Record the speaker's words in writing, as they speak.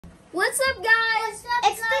What's up, guys?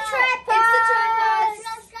 It's the tripod. It's the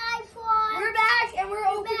tripod. We're back and we're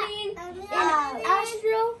opening an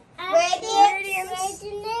Astral, Radiance,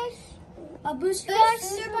 a booster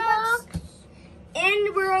box,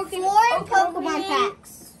 and we're opening 4 Pokemon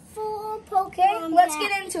packs. 4 Pokemon Okay, let's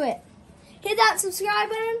get into it. Hit that subscribe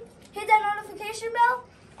button, hit that notification bell,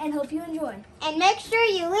 and hope you enjoy. And make sure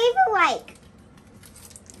you leave a like.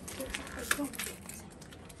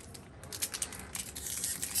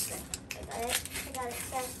 I got it.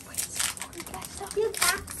 2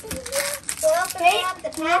 packs in here. We'll open up the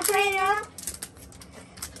pack right now.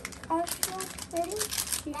 Astral, ready?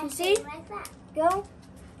 You can see? Like that. Go.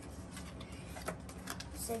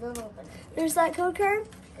 So don't open it. There's that code card.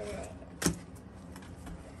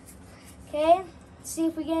 Okay, let's see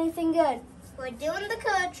if we get anything good. We're doing the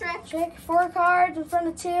code trick. Check 4 cards in front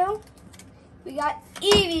of 2. We got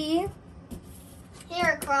Eevee,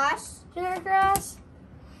 Heracross, Heracross,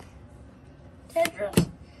 Tetris,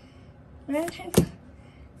 Mansion,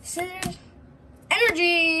 Scissors,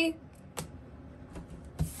 Energy,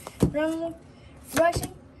 Rumble,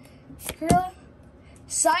 Rushing, Gorilla,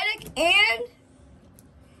 Psyduck, and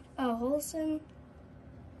a Wholesome.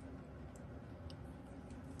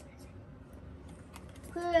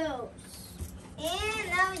 Close. And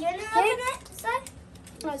now you're gonna open it, son?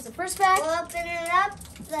 That was the first pack. We'll open it up.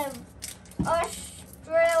 The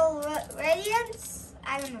Astral Radiance.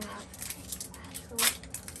 I don't know how.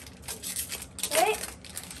 Okay,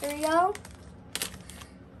 there we go.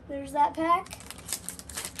 There's that pack.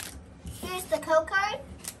 Here's the code card.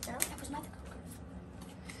 No, that was not the code card.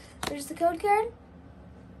 There's the code card.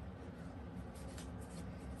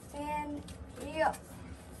 And here you go.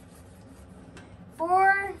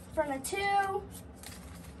 4 in front of 2.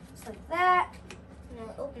 Just like that.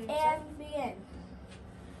 Now open it. And begin.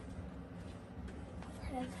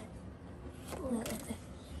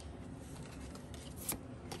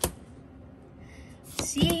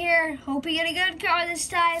 See here. Hope we get a good card this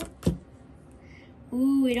time.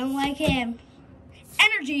 Ooh, we don't like him.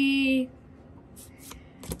 Energy.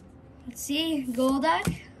 Let's see.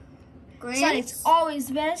 Golduck. It's always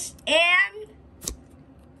the best. And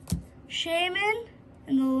Shaman.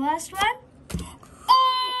 And the last one.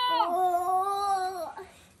 Oh!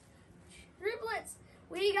 Triplets.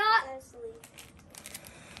 We got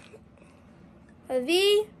a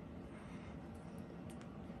V.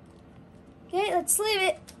 Okay, let's leave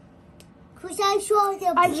it.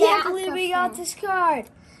 I can't believe we got this card.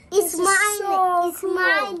 It's This is mine. so It's cool.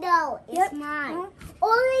 mine though. It's Yep. mine.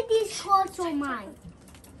 Only these cards are mine.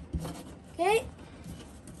 Okay,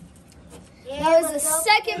 Yeah, that was the let's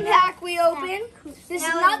second open pack we opened. This is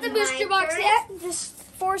Now not it's the booster my box turn. yet, just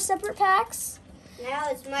 4 separate packs. Now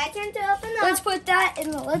it's my turn to open up. Let's put that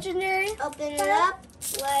in the legendary. Open it up.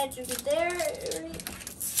 Let's get there.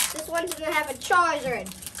 This one's gonna have a Charizard.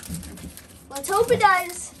 Let's hope it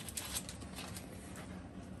does.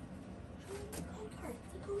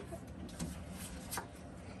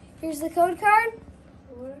 Here's the code card.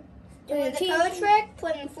 Doing the code trick,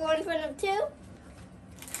 putting 4 in front of 2.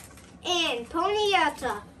 And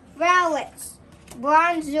Ponyta, Rowlet,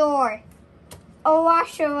 Bronzor,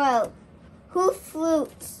 Oshawott,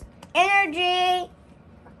 Hoofloots, Energy,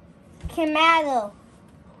 Kamado,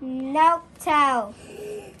 Noctowl.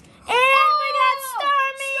 And we got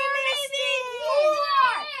Starmie and Misty!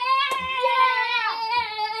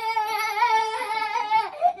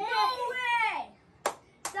 No way!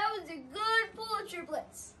 That was a good pull of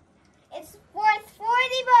triplets. It's worth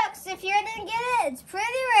 $40 if you didn't get it. It's pretty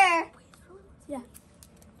rare. Yeah.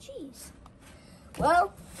 Jeez.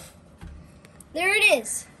 Well, there it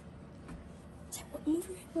is.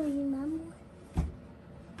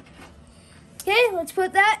 Okay, let's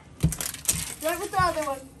put that right with the other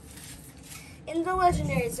one in the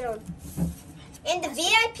legendary zone. In the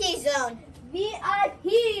VIP zone.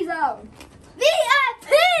 VIP zone.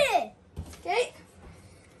 VIP! Okay.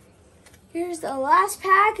 Here's the last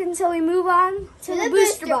pack until we move on to the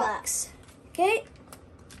booster box. Okay.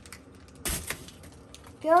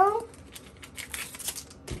 Go.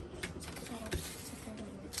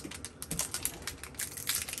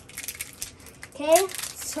 Okay.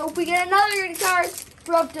 Let's hope we get another good card.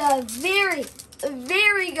 We're up to a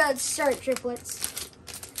very good start, triplets.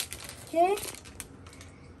 Okay.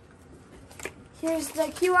 Here's the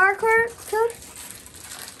QR code.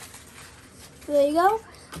 There you go.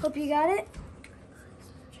 Hope you got it.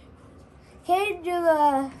 Okay, do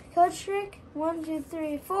the code trick. 1, 2,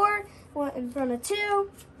 3, 4. 1 in front of 2.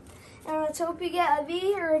 And let's hope you get a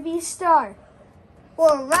V or a V star.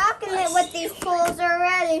 We're rocking it with these pulls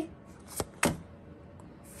already.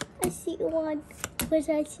 I see one. What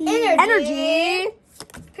I see? Energy.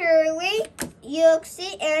 Curly,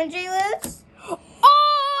 Yuxi, Angelus.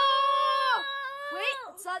 Oh! Wait,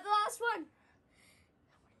 it's not the last one.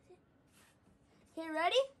 Okay,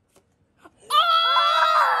 ready?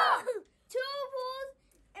 Oh! 2 pulls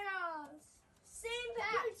in a same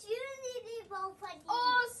pack. You need both of these.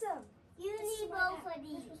 Awesome. You need both of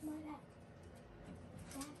these. This was my bag.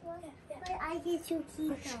 But I get to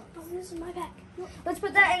keep them. Oh, this is my bag. Let's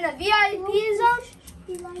put that in the VIP zone.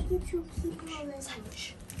 You like it to keep all of them.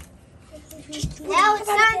 Now Now it's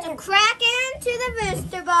time to crack into the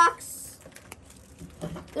booster box.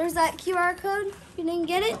 There's that QR code. You didn't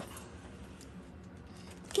get it?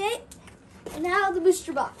 Okay. And now the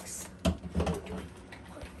booster box.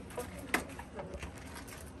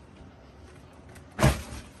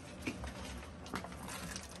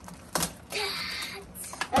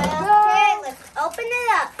 Okay, let's open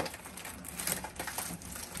it up.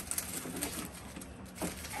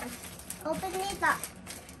 Open it up.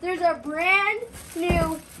 There's a brand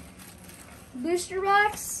new booster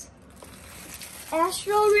box.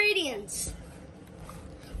 Astral Radiance.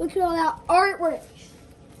 Look at all that artwork.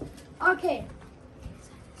 Okay.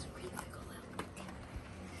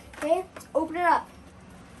 Okay, open it up.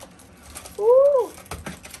 Ooh.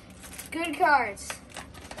 Good cards.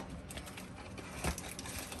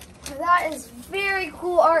 That is very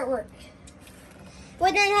cool artwork.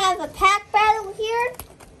 We then have a pack battle here.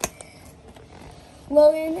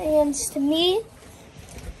 Logan against me.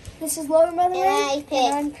 This is Logan, by the And way. I And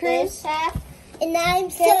picked I'm this Chris. half. And I'm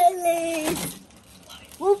Sully.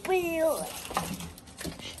 Whoopie.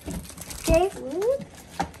 Okay.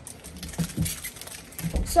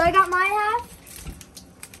 So I got my half.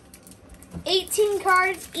 18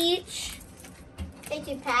 cards each.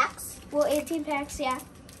 18 packs. Well, 18 packs, yeah.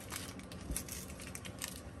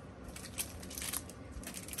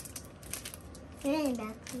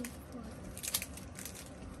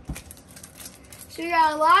 So we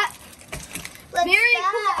got a lot. Let's Very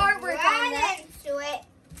cool dive artwork right on that. into it.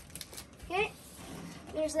 Okay.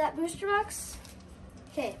 There's that booster box.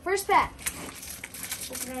 Okay, first pack.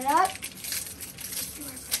 Open it up.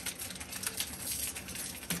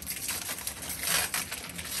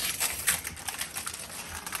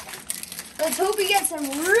 Let's hope we get some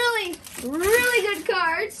really, really good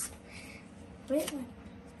cards. Wait.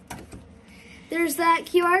 There's that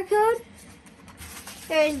QR code.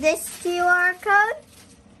 There's this QR code.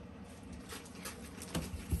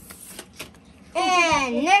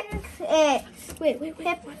 And next is Wait.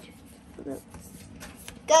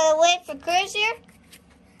 gotta wait for Chris here.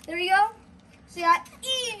 There we go. So we got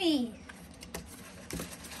Evie.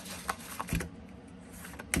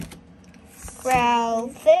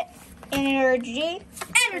 Velvet Energy.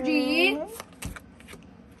 Energy.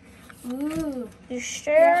 Ooh. You We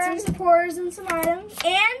sure? got some supporters and some items.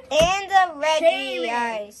 And And the Reggie Shaving.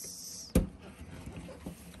 Ice.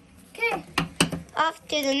 okay. Off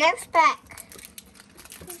to the next pack.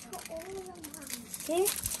 Okay.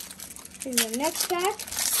 Here's the next pack.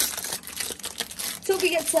 Let's hope we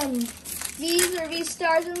get some V's or V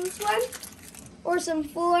stars in this one. Or some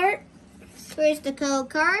full art. Here's the code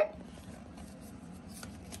card.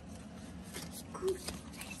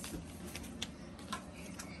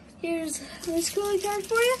 Here's this code card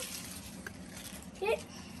for you. Okay.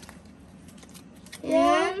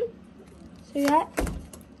 And So we got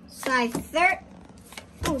Scyther.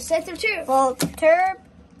 oh, Scyther 2. Volturb.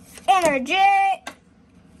 Energy.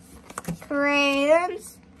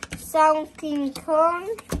 Crayons. Sounding Cone.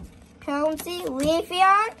 Conesy.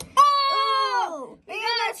 Leafeon. Oh! We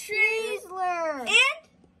got a Treesler. And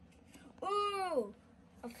ooh,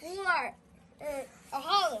 a full art. Or a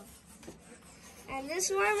hollow. And this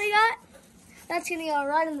one we got, that's gonna go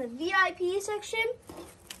right in the VIP section.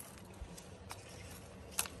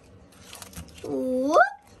 Whoop.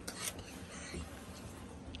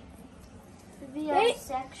 The VIP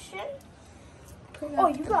Section. Oh,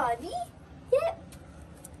 you got a V? Yeah.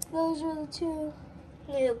 Those are the 2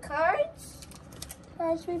 New cards.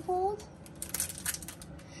 cards we pulled.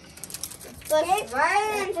 Let's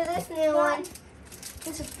right into this new one.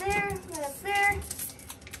 This up there, that up there.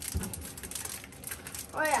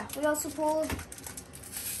 Oh yeah, we also pulled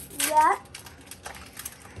that.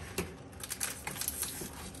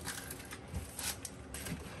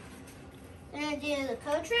 Gonna do the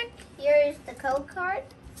code trick. Here is the code card.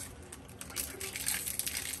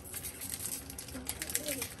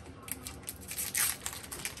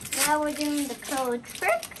 Now we're doing the code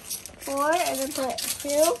trick. 4 and then put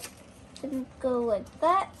 2. Then go like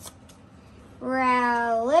that.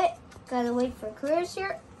 Roll it. Gotta wait for Chris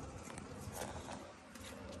here.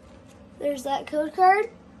 There's that code card.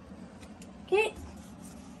 Okay.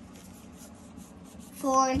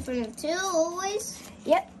 4 in front of 2, always.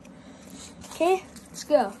 Yep. Okay, let's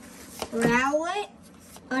go. Rowlet,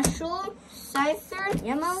 Astral, Scyther,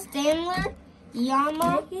 Stanler,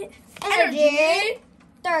 Yama, Energy,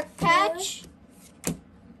 Dark Patch,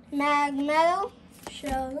 Magneto, Show.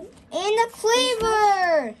 and the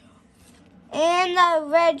Cleaver, and the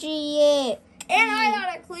Reggie, And I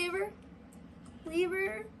got a Cleaver.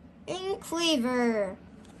 and Cleaver.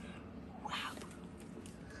 Wow.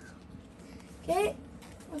 Okay,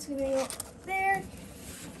 let's go up there.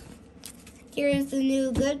 Here's the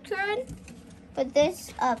new good card. Put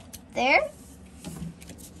this up there.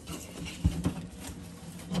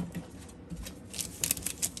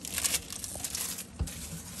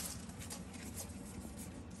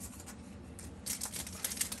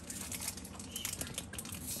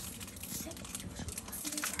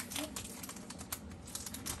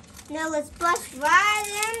 Now let's bust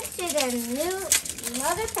right into the new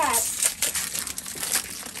mother pack.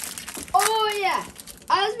 Oh yeah,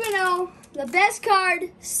 as we know, the best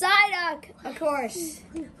card, Psyduck, of course.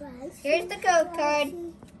 Here's the code card.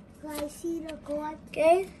 I see the card.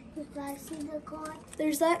 Okay, I see the card.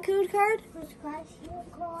 there's that code card. I see the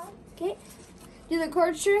card. Okay, do the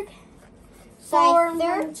card trick. Scyther.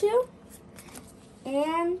 4 and 2.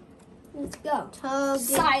 And let's go.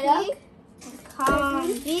 Psyduck.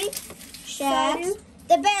 Combi. Shax.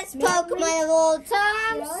 The best Pokemon of all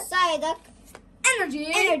time. Psyduck. Energy.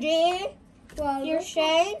 Energy. Your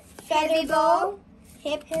Shane. Heavy Ball.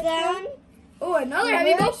 Hip Down. Oh, another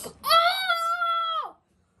heavy ball. Oh!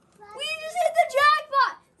 We just hit the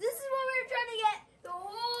jackpot. This is what we were trying to get the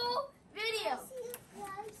whole video.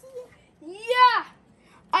 Yeah.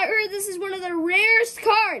 I heard this is one of the rarest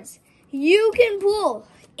cards you can pull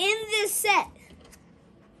in this set.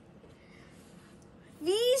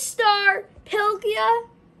 V-Star Palkia.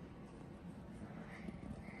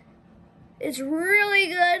 It's really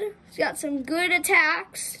good. It's got some good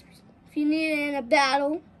attacks if you need it in a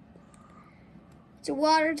battle. It's a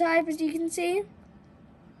water type, as you can see.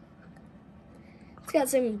 It's got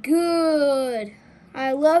some good.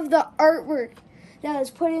 I love the artwork that was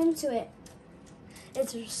put into it.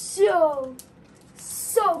 It's so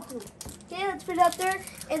cool. Okay, let's put it up there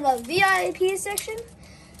in the VIP section.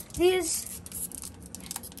 These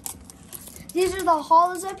are the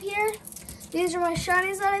hollows up here. These are my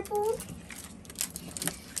shinies that I pulled.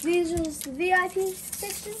 These are the VIP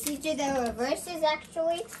section. These are the reverses,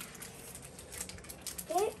 actually.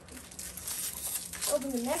 Okay.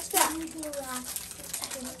 Open the next pack.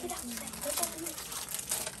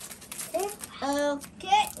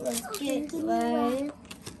 Okay, let's get right.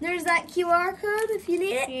 There's that QR code if you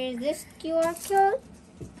need it. Here's this QR code.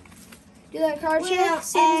 Do that card We trick. don't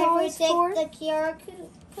Same as ever always take for. the QR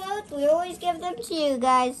codes. We always give them to you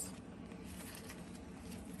guys.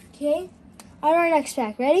 Okay. On our next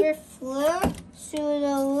pack. Ready? Drifloon,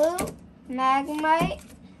 Sudowoodo, Magmite,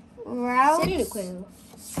 Rouse,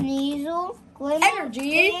 Sneasel, Glimmer,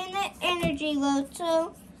 Energy. and the Energy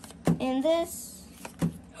Loto. And this,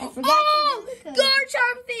 I forgot Oh! to do the code.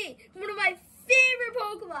 Garchomp! One of my favorite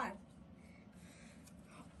Pokemon.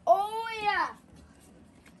 Oh, yeah.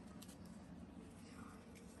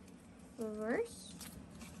 Reverse.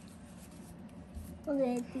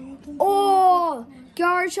 Oh,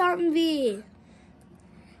 Garchomp V.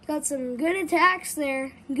 Got some good attacks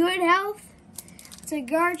there. Good health. It's a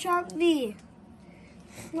Garchomp V.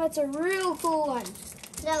 That's a real cool one.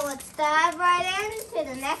 Now let's dive right into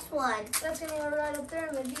the next one. That's going to go right up there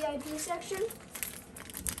in the VIP section.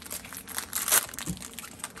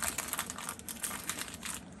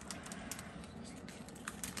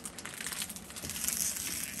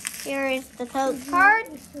 Here is the code card.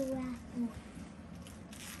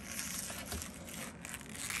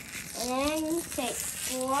 And then you take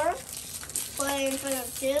 4, put it in front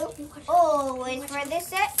of 2, always for this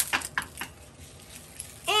set.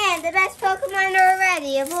 And the best Pokemon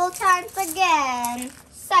already of all times again,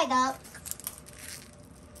 Psyduck.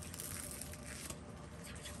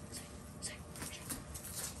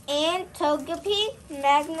 And Togepi,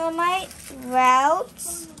 Magnemite,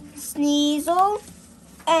 Routes, Sneasel,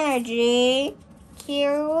 Energy,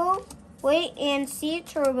 Kirill, Wait and See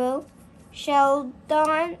Turbo,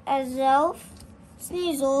 Sheldon, Azelf,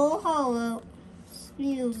 Sneasel, Hollow,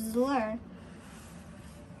 Sneasler.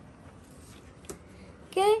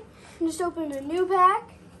 Okay, just open a new pack.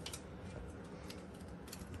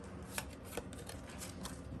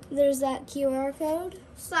 There's that QR code.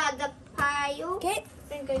 Sadapile. Okay, I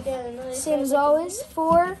think I got another. same as always.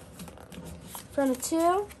 4 from a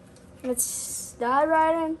 2. Let's dive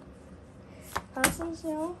right in. Awesome,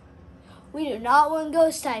 so we do not want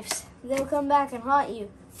ghost types. They'll come back and haunt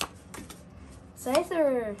you.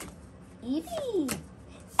 Scyther, Eevee,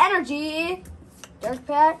 Energy, Dark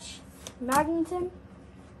Patch, Magneton,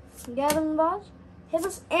 Gavin Boss,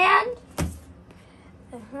 Hippos, and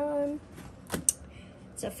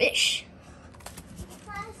it's a fish.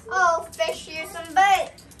 Oh, fish, use some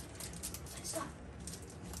bait.